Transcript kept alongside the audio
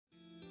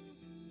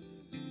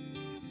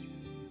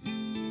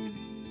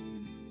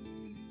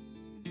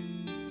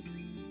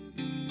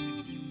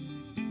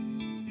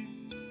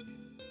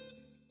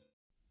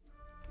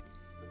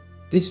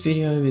This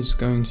video is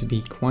going to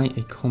be quite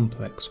a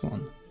complex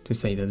one, to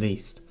say the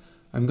least.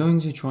 I'm going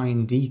to try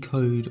and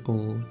decode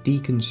or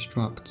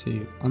deconstruct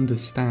to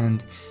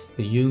understand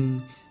the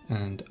Jung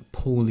and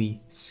Pauli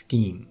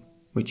scheme,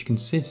 which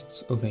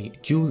consists of a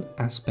dual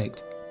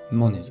aspect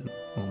monism,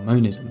 or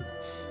monism,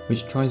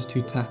 which tries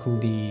to tackle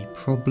the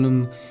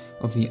problem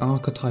of the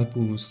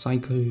archetypal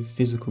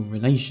psychophysical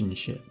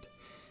relationship.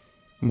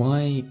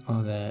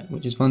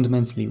 Which is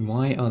fundamentally,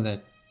 why are there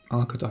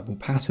archetypal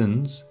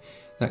patterns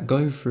that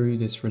go through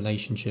this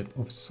relationship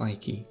of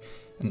psyche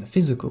and the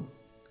physical?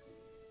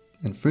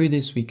 And through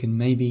this we can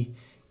maybe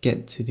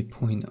get to the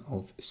point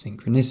of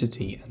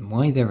synchronicity and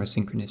why there are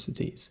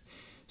synchronicities.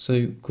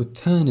 So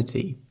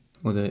quaternity,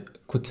 or the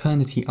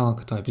quaternity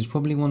archetype, is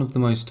probably one of the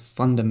most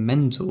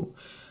fundamental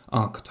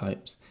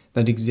archetypes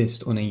that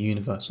exist on a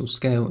universal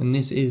scale, and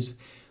this is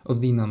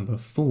of the number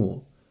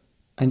 4.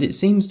 And it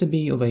seems to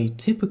be of a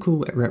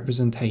typical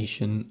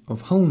representation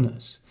of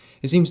wholeness.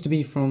 It seems to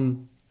be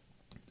from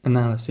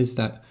analysis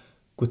that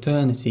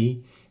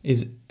quaternity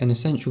is an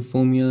essential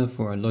formula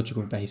for a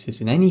logical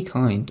basis in any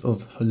kind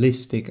of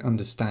holistic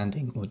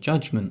understanding or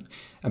judgment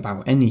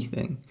about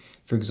anything.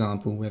 For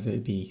example, whether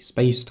it be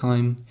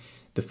space-time,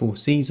 the 4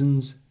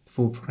 seasons,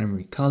 4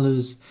 primary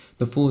colours,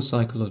 the 4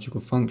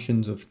 psychological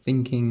functions of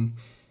thinking,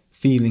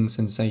 feeling,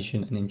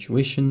 sensation and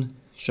intuition,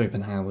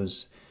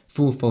 Schopenhauer's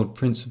fourfold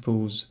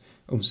principles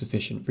of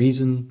sufficient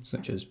reason,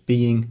 such as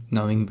being,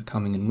 knowing,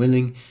 becoming and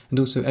willing, and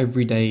also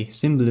everyday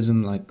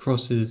symbolism like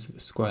crosses, the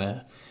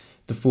square,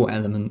 the 4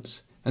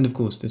 elements, and of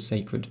course the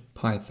sacred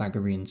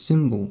Pythagorean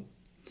symbol.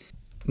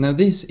 Now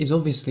this is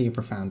obviously a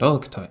profound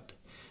archetype,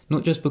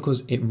 not just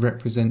because it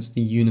represents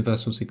the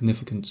universal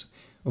significance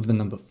of the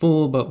number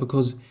 4, but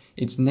because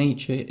its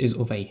nature is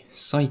of a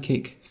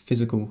psychic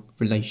physical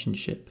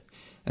relationship.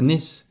 And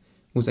this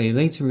was a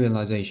later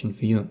realization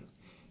for Jung.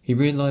 He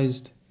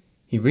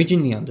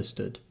originally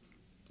understood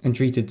and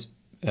treated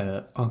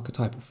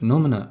archetypal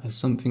phenomena as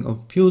something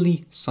of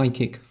purely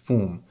psychic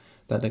form,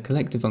 that the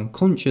collective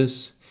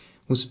unconscious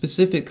was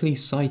specifically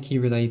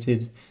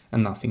psyche-related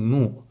and nothing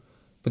more.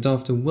 But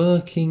after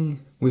working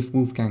with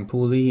Wolfgang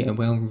Pauli, a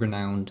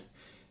well-renowned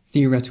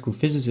theoretical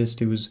physicist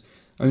who was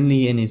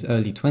only in his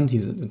early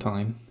 20s at the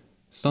time,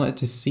 started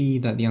to see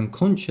that the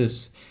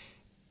unconscious,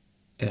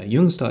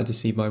 Jung started to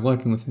see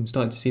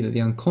that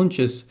the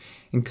unconscious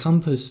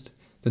encompassed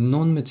the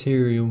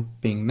non-material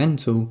being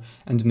mental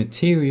and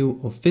material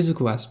or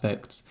physical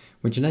aspects,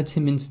 which led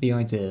him into the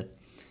idea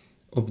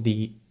of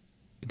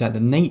that the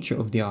nature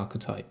of the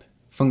archetype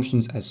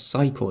functions as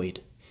psychoid,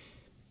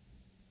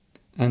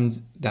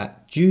 and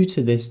that due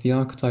to this the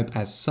archetype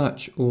as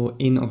such or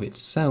in of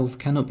itself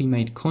cannot be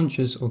made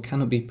conscious or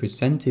cannot be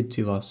presented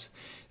to us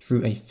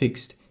through a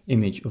fixed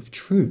image of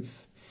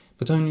truth,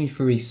 but only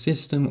through a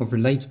system of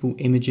relatable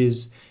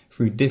images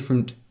through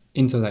different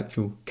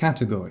intellectual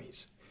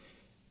categories.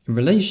 In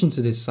relation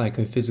to this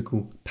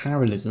psychophysical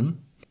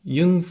parallelism,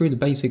 Jung, through the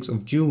basics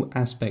of dual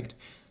aspect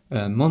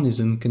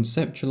monism,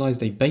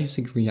 conceptualized a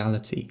basic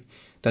reality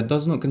that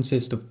does not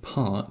consist of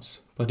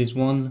parts, but is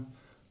one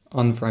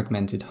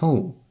unfragmented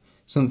whole,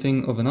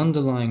 something of an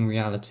underlying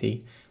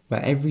reality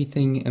where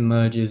everything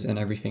emerges and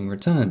everything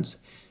returns,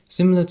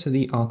 similar to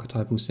the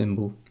archetypal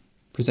symbol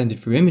presented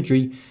through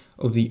imagery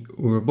of the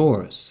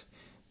Ouroboros,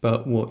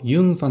 but what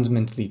Jung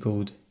fundamentally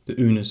called the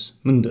unus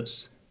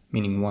mundus,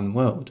 meaning one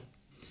world.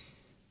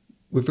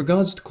 With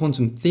regards to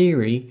quantum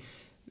theory,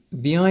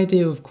 the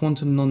idea of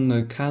quantum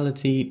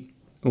non-locality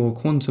or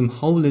quantum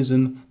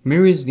holism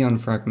mirrors the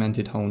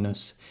unfragmented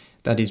wholeness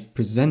that is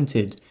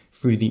presented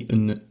through the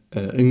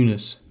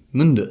unus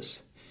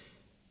mundus.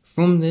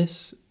 From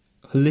this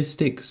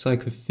holistic,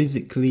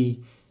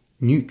 psychophysically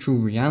neutral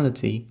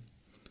reality,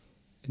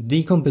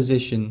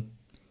 decomposition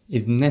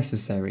is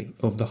necessary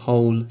of the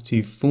whole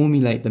to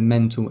formulate the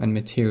mental and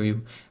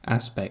material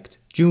aspect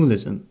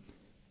dualism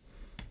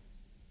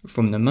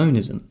from the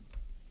monism.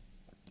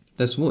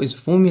 Thus what is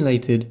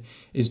formulated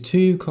is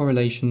 2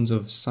 correlations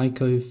of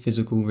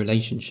psychophysical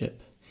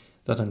relationship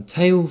that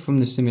entail from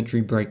the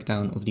symmetry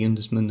breakdown of the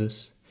unus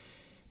mundus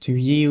to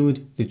yield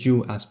the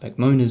dual aspect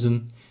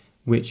monism,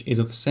 which is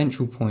of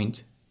central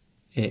point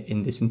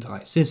in this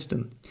entire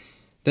system.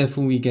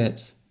 Therefore we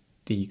get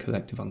the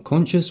collective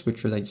unconscious,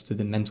 which relates to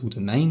the mental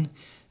domain,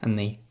 and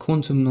the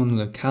quantum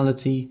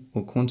non-locality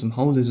or quantum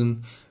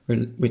holism,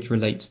 which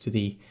relates to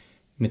the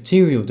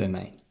material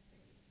domain.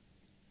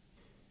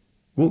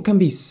 What can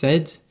be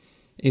said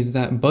is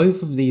that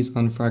both of these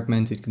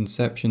unfragmented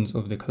conceptions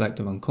of the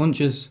collective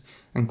unconscious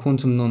and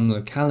quantum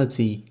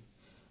non-locality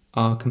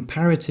are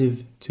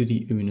comparative to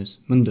the unus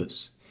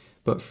mundus,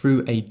 but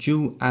through a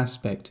dual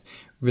aspect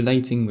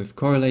relating with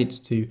correlates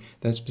to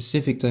their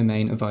specific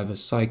domain of either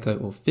psycho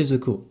or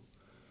physical.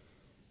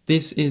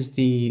 This is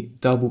the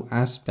double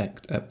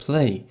aspect at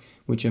play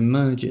which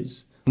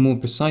emerges, or more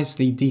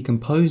precisely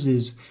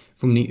decomposes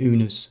from the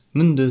unus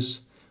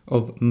mundus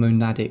of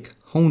monadic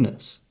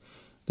wholeness.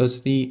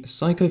 Thus the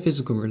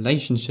psychophysical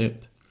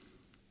relationship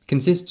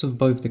consists of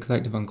both the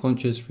collective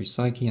unconscious through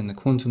psyche and the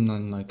quantum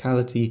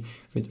non-locality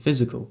through the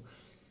physical,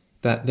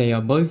 that they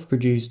are both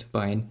produced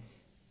by an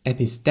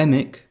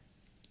epistemic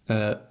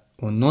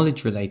or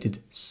knowledge-related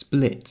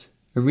split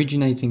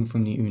originating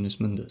from the unus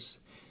mundus,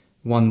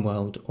 one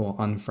world or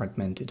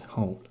unfragmented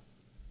whole.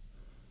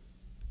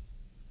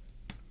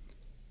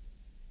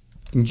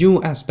 In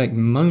dual aspect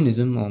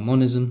monism or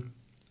monism,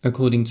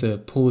 according to the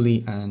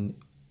Pauli and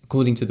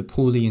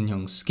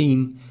Jung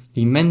scheme,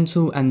 the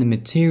mental and the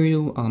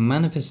material are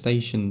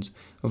manifestations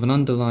of an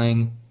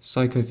underlying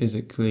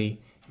psychophysically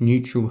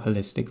neutral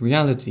holistic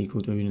reality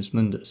called unus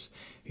mundus,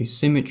 whose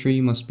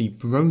symmetry must be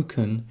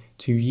broken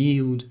to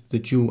yield the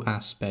dual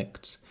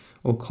aspects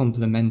or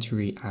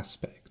complementary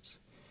aspects.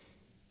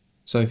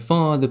 So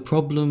far, the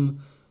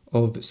problem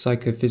of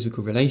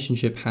psychophysical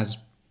relationship has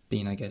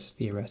been, I guess,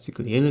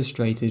 theoretically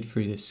illustrated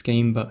through this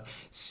scheme, but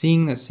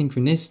seeing that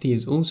synchronicity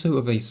is also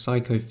of a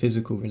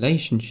psychophysical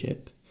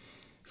relationship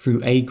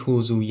through a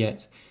causal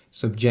yet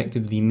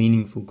subjectively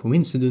meaningful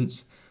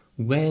coincidence,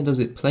 where does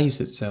it place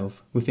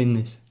itself within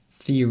this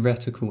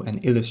theoretical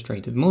and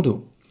illustrative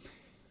model?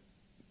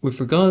 With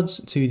regards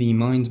to the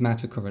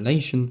mind-matter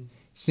correlation,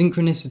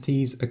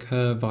 synchronicities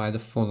occur via the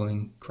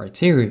following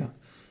criteria.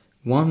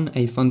 1.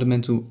 A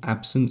fundamental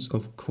absence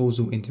of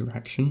causal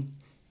interaction.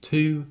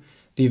 2.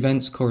 The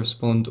events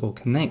correspond or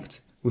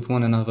connect with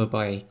one another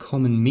by a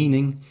common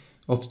meaning,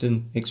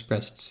 often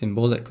expressed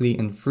symbolically.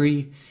 And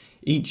 3.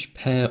 Each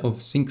pair of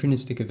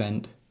synchronistic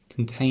event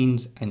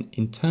contains an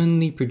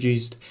internally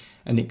produced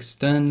and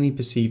externally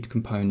perceived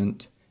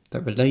component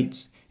that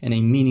relates in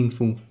a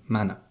meaningful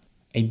manner.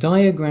 A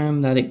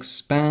diagram that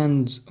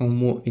expands on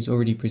what is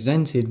already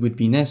presented would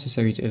be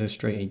necessary to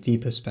illustrate a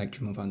deeper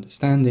spectrum of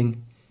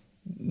understanding.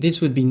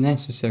 This would be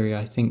necessary,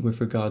 I think, with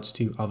regards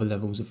to other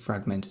levels of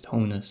fragmented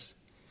wholeness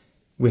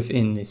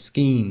within this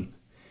scheme.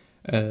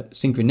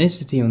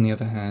 Synchronicity, on the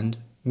other hand,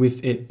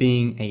 with it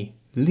being a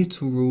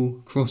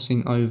literal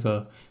crossing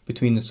over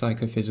between the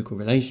psychophysical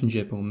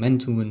relationship or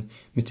mental and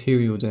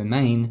material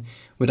domain,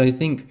 would, I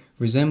think,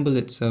 resemble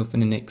itself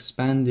in an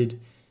expanded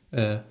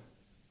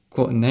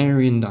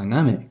quaternarian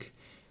dynamic,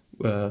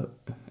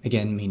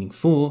 again meaning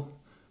 4,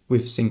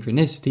 with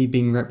synchronicity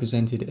being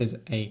represented as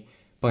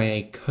by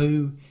a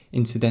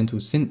coincidental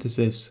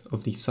synthesis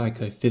of the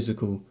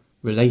psychophysical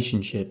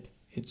relationship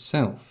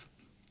itself.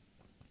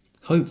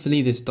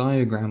 Hopefully this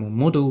diagram or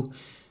model,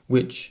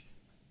 which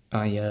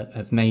I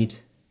have made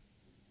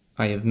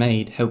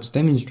helps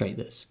demonstrate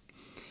this.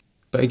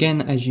 But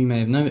again, as you may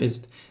have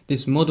noticed,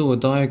 this model or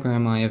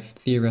diagram I have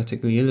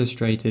theoretically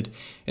illustrated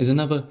is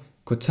another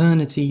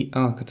quaternity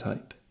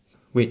archetype,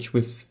 which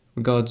with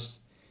regards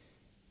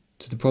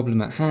to the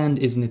problem at hand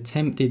is an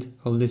attempted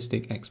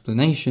holistic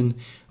explanation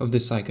of the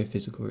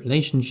psychophysical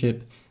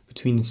relationship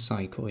between the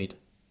psychoid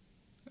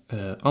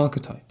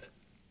archetype.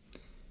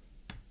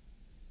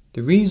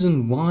 The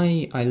reason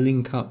why I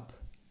link up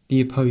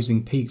the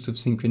opposing peaks of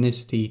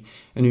synchronicity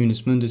and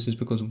unus mundus is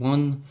because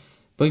 1.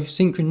 Both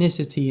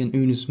synchronicity and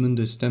unus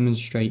mundus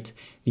demonstrate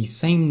the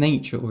same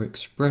nature or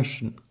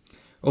expression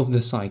of the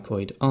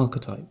psychoid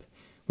archetype,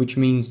 which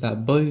means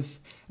that both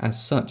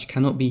as such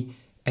cannot be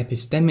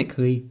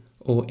epistemically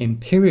or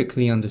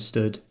empirically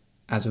understood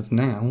as of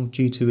now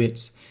due to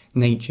its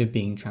nature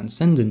being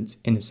transcendent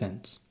in a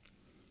sense,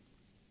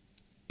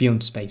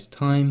 beyond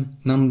space-time,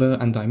 number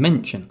and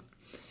dimension,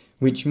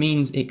 which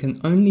means it can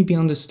only be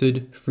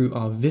understood through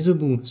our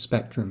visible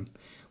spectrum,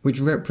 which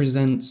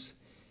represents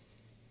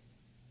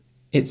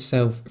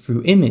itself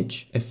through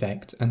image,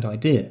 effect and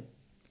idea.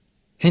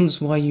 Hence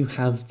why you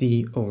have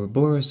the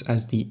Ouroboros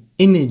as the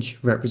image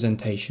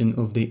representation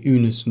of the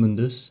unus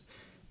mundus,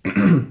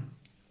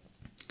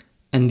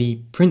 and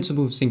the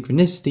principle of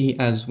synchronicity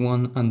as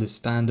one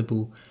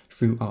understandable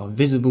through our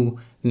visible,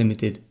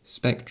 limited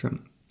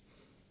spectrum.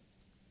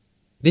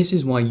 This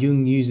is why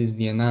Jung uses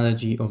the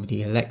analogy of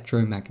the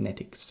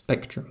electromagnetic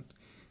spectrum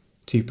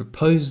to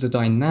propose the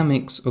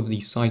dynamics of the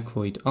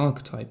psychoid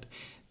archetype,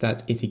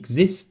 that it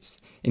exists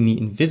in the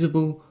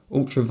invisible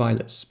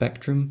ultraviolet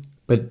spectrum,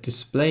 but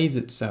displays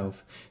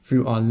itself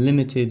through our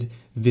limited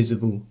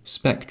visible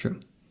spectrum.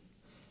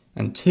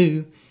 And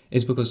 2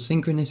 is because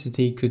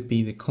synchronicity could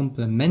be the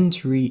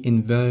complementary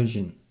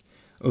inversion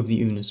of the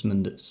unus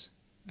mundus,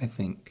 I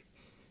think.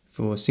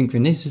 For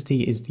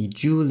synchronicity is the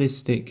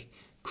dualistic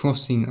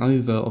crossing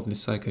over of the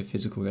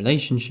psychophysical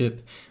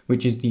relationship,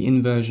 which is the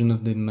inversion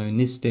of the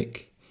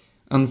monistic,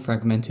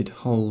 unfragmented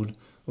whole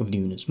of the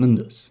unus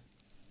mundus.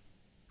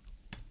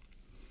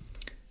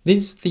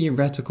 This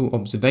theoretical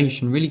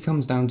observation really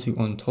comes down to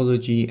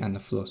ontology and the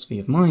philosophy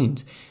of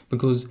mind,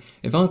 because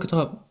if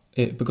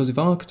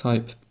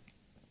archetype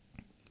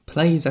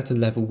plays at a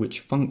level which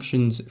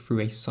functions through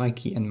a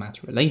psyche and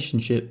matter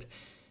relationship,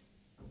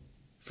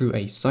 through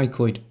a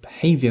psychoid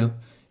behaviour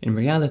in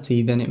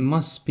reality, then it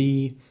must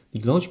be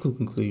the logical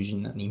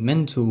conclusion that the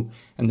mental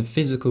and the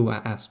physical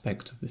are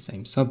aspects of the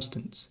same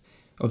substance,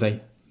 of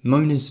a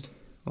monist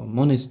or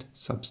monist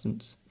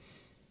substance.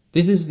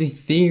 This is the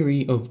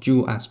theory of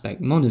dual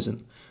aspect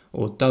monism,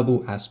 or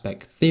double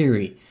aspect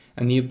theory,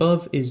 and the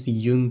above is the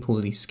Jung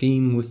Pauli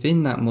scheme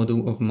within that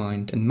model of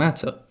mind and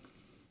matter.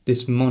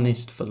 This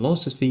monist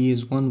philosophy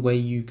is one way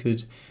you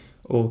could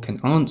or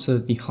can answer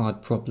the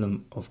hard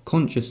problem of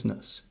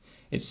consciousness.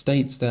 It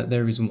states that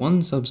there is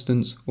one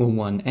substance or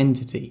one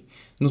entity,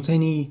 not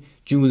any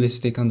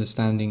dualistic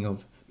understanding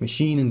of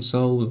machine and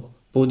soul, or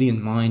body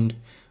and mind,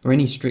 or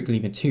any strictly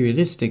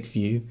materialistic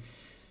view.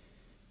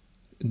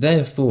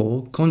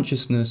 Therefore,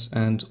 consciousness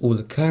and all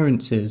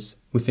occurrences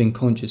within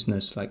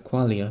consciousness, like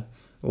qualia,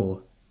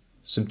 or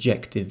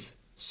subjective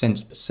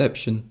sense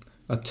perception,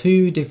 are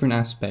two different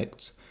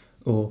aspects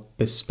or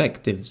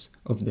perspectives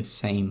of the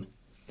same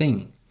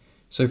thing.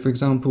 So, for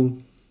example,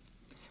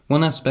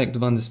 one aspect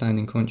of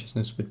understanding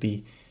consciousness would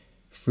be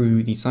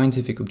through the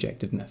scientific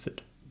objective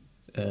method.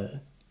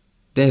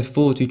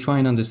 Therefore, to try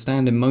and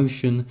understand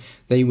emotion,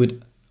 they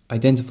would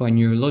identify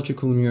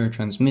neurological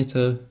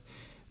neurotransmitter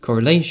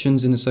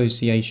correlations in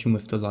association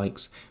with the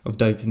likes of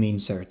dopamine,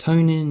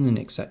 serotonin, and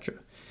etc.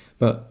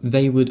 But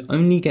they would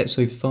only get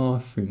so far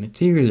through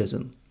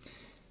materialism.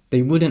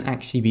 They wouldn't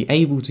actually be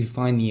able to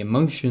find the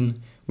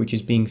emotion which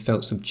is being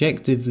felt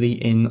subjectively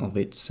in of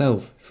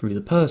itself through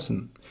the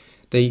person.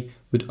 They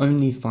would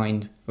only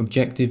find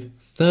objective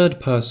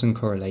third-person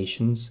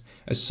correlations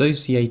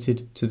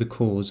associated to the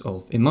cause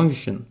of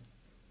emotion.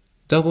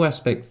 Double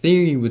aspect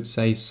theory would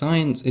say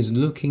science is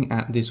looking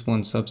at this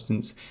one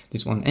substance,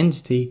 this one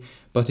entity,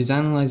 but is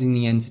analysing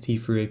the entity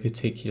through a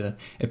particular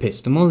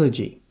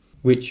epistemology,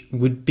 which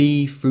would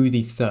be through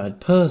the third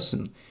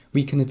person.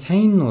 We can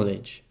attain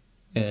knowledge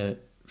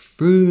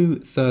through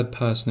third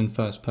person and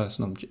first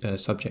person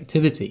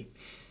subjectivity.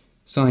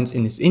 Science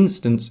in this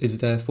instance is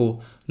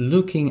therefore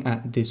looking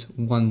at this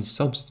one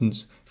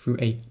substance through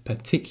a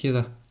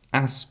particular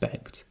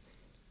aspect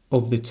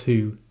of the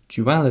two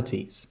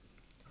dualities.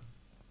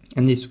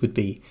 And this would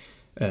be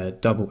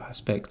double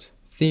aspect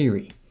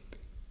theory.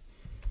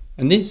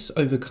 And this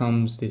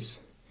overcomes this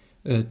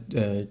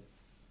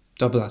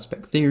double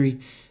aspect theory.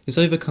 This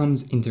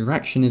overcomes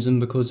interactionism,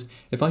 because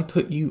if I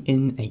put you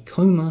in a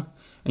coma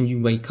and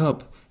you wake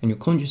up and your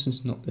consciousness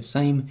is not the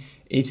same,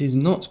 it is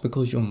not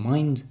because your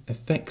mind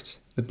affects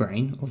the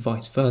brain, or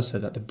vice versa,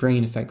 that the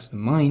brain affects the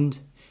mind.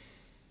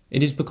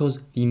 It is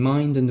because the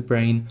mind and the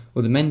brain,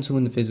 or the mental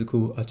and the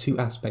physical, are two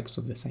aspects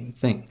of the same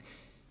thing.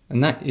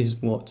 And that is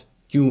what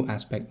dual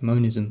aspect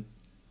monism,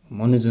 or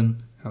monism,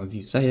 however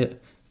you say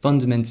it,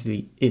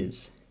 fundamentally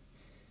is.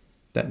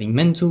 That the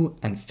mental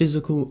and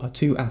physical are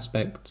two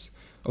aspects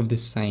of the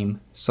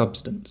same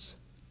substance.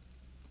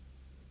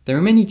 There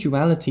are many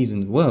dualities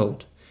in the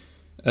world,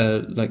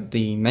 like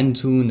the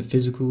mental and the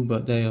physical,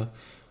 but they are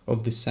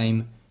of the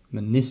same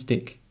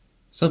monistic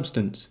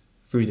substance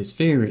through this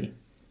theory.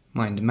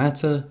 Mind and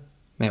matter,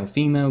 male,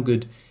 female,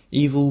 good,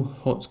 evil,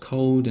 hot,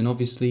 cold, and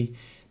obviously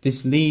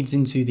this leads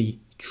into the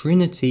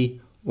trinity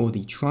or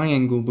the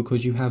triangle,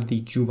 because you have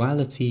the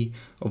duality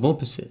of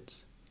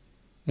opposites.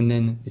 And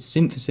then the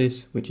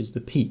synthesis, which is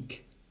the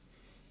peak.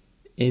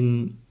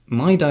 In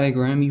my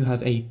diagram, you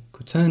have a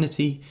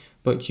quaternity,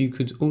 but you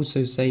could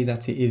also say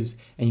that it is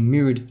a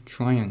mirrored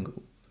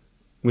triangle,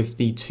 with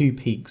the two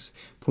peaks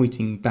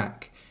pointing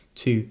back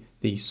to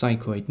the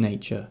psychoid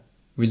nature,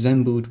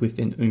 resembled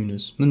within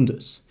unus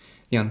mundus,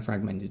 the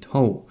unfragmented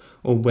whole,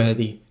 or where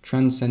the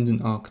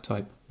transcendent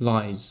archetype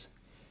lies,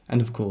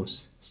 and of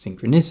course,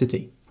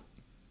 synchronicity.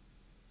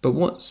 But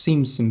what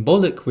seems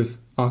symbolic with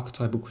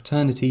archetypal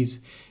quaternities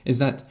is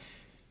that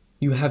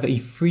you have a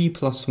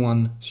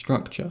 3+1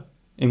 structure,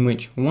 in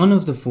which one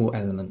of the four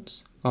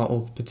elements are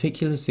of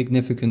particular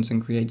significance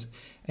and creates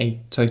a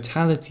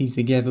totality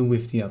together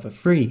with the other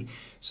three.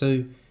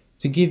 So,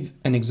 to give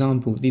an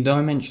example, the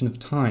dimension of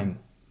time,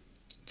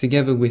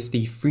 together with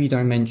the 3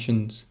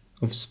 dimensions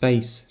of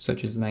space,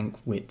 such as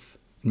length, width,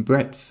 and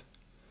breadth,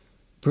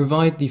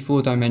 provide the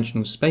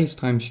 4-dimensional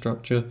space-time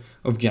structure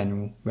of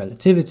general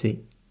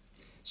relativity.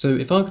 So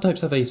if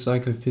archetypes have a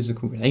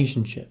psychophysical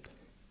relationship,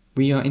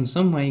 we are in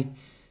some way,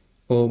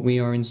 or we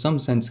are in some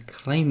sense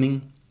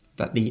claiming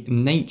that the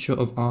nature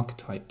of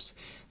archetypes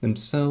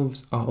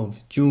themselves are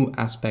of dual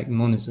aspect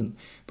monism,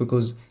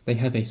 because they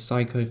have a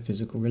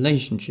psychophysical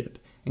relationship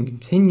and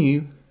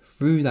continue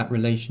through that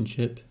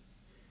relationship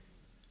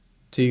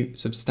to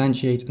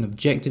substantiate an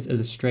objective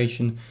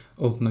illustration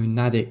of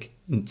monadic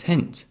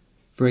intent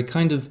for a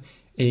kind of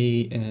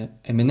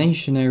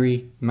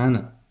emanationary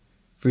manner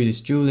through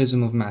this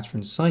dualism of matter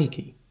and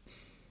psyche.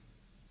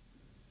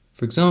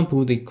 For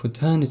example, the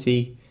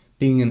quaternity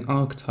being an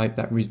archetype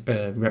that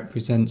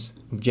represents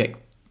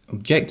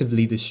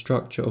objectively the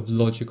structure of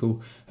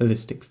logical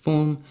holistic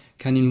form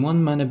can in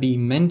one manner be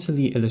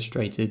mentally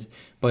illustrated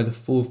by the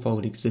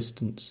fourfold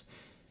existence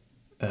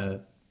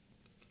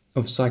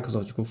of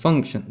psychological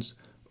functions,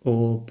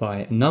 or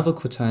by another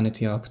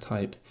quaternity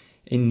archetype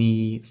in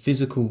the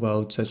physical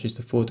world, such as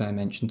the 4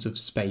 dimensions of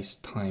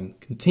space-time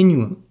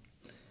continuum.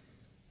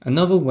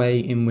 Another way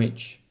in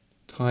which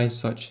ties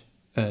such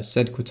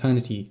said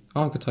quaternity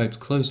archetypes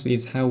closely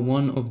is how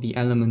one of the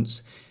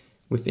elements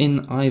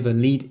within either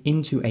lead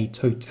into a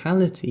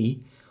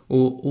totality,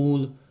 or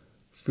all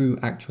through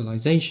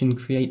actualization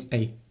create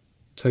a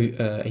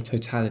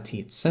totality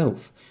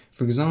itself.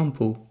 For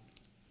example,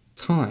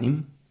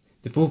 time,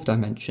 the 4th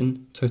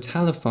dimension,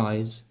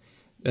 totalifies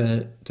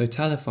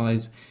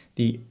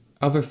the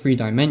other three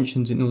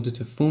dimensions in order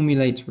to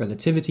formulate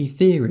relativity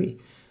theory,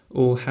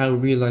 or how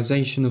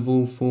realization of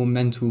all four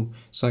mental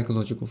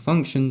psychological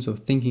functions of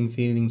thinking,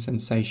 feeling,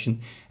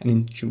 sensation, and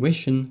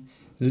intuition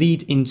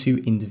lead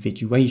into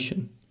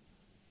individuation.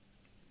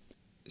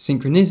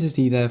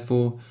 Synchronicity,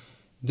 therefore,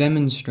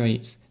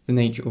 demonstrates the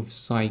nature of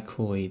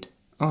psychoid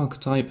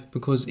archetype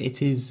because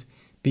it is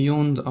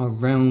beyond our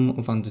realm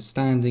of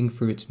understanding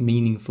through its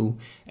meaningful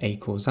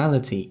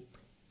acausality.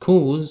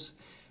 Cause,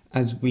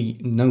 as we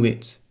know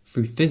it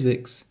through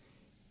physics,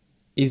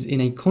 is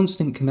in a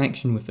constant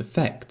connection with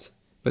effect,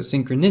 but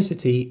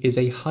synchronicity is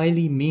a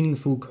highly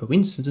meaningful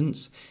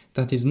coincidence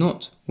that is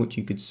not, what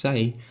you could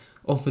say,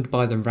 offered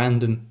by the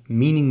random,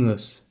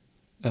 meaningless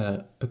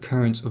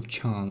occurrence of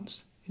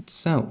chance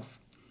itself.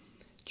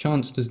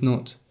 Chance does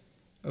not,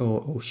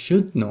 or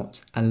should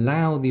not,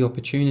 allow the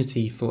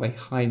opportunity for a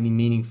highly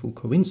meaningful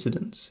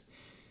coincidence,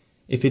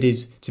 if it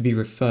is to be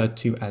referred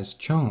to as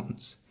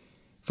chance.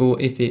 For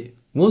if it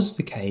was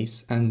the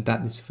case, and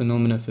that this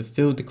phenomena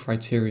fulfilled the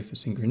criteria for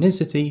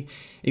synchronicity,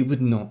 it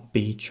would not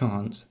be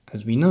chance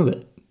as we know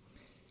it.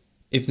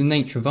 If the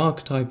nature of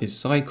archetype is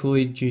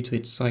psychoid due to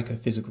its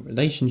psychophysical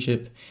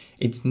relationship,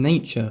 its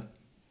nature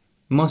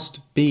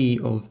must be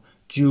of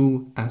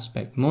dual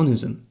aspect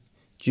monism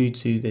due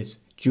to this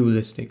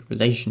dualistic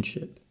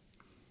relationship.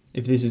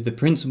 If this is the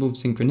principle of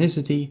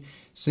synchronicity,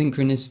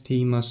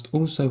 synchronicity must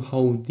also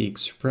hold the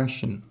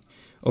expression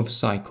of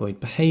psychoid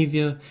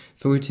behavior,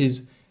 for it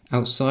is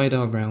outside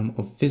our realm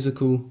of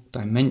physical,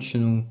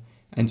 dimensional,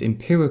 and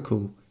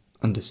empirical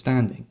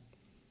understanding.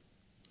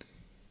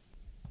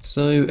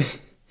 So,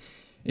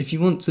 if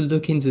you want to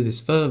look into this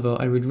further,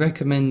 I would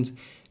recommend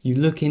you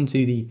look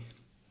into the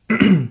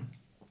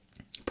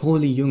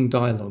Pauli-Jung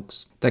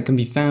dialogues that can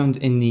be found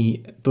in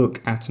the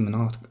book Atom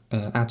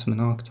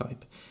and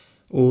Archetype,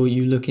 or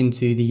you look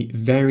into the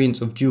variance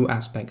of dual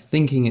aspect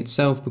thinking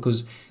itself,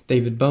 because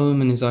David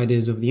Bohm and his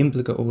ideas of the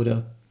implicate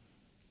order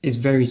is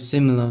very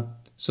similar.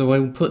 So I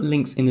will put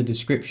links in the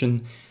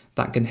description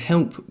that can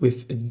help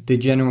with the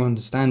general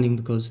understanding,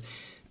 because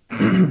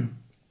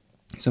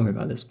sorry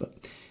about this,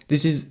 but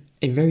this is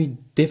a very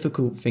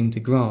difficult thing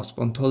to grasp,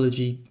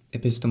 ontology,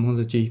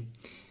 epistemology.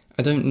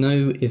 I don't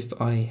know if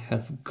I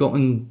have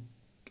gotten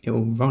it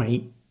all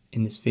right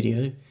in this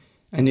video,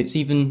 and it's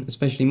even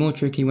especially more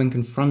tricky when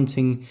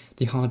confronting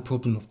the hard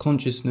problem of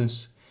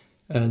consciousness,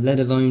 let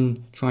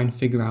alone try and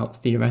figure out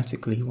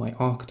theoretically why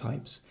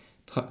archetypes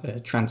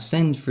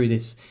transcend through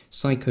this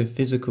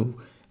psychophysical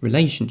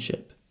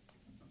relationship.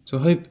 So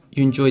I hope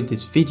you enjoyed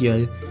this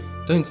video.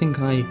 Don't think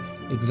I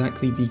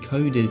exactly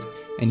decoded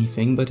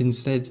anything, but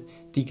instead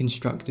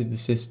deconstructed the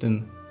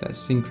system that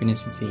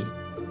synchronicity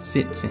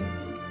sits in.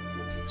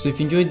 So if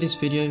you enjoyed this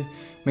video,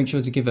 make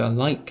sure to give it a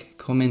like,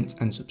 comment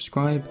and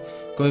subscribe.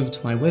 Go over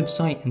to my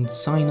website and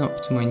sign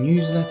up to my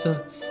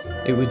newsletter.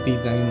 It would be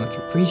very much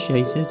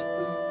appreciated.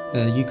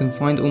 You can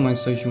find all my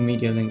social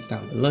media links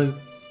down below.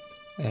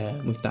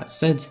 With that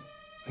said,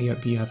 I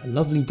hope you have a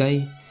lovely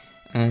day,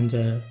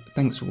 and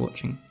thanks for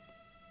watching.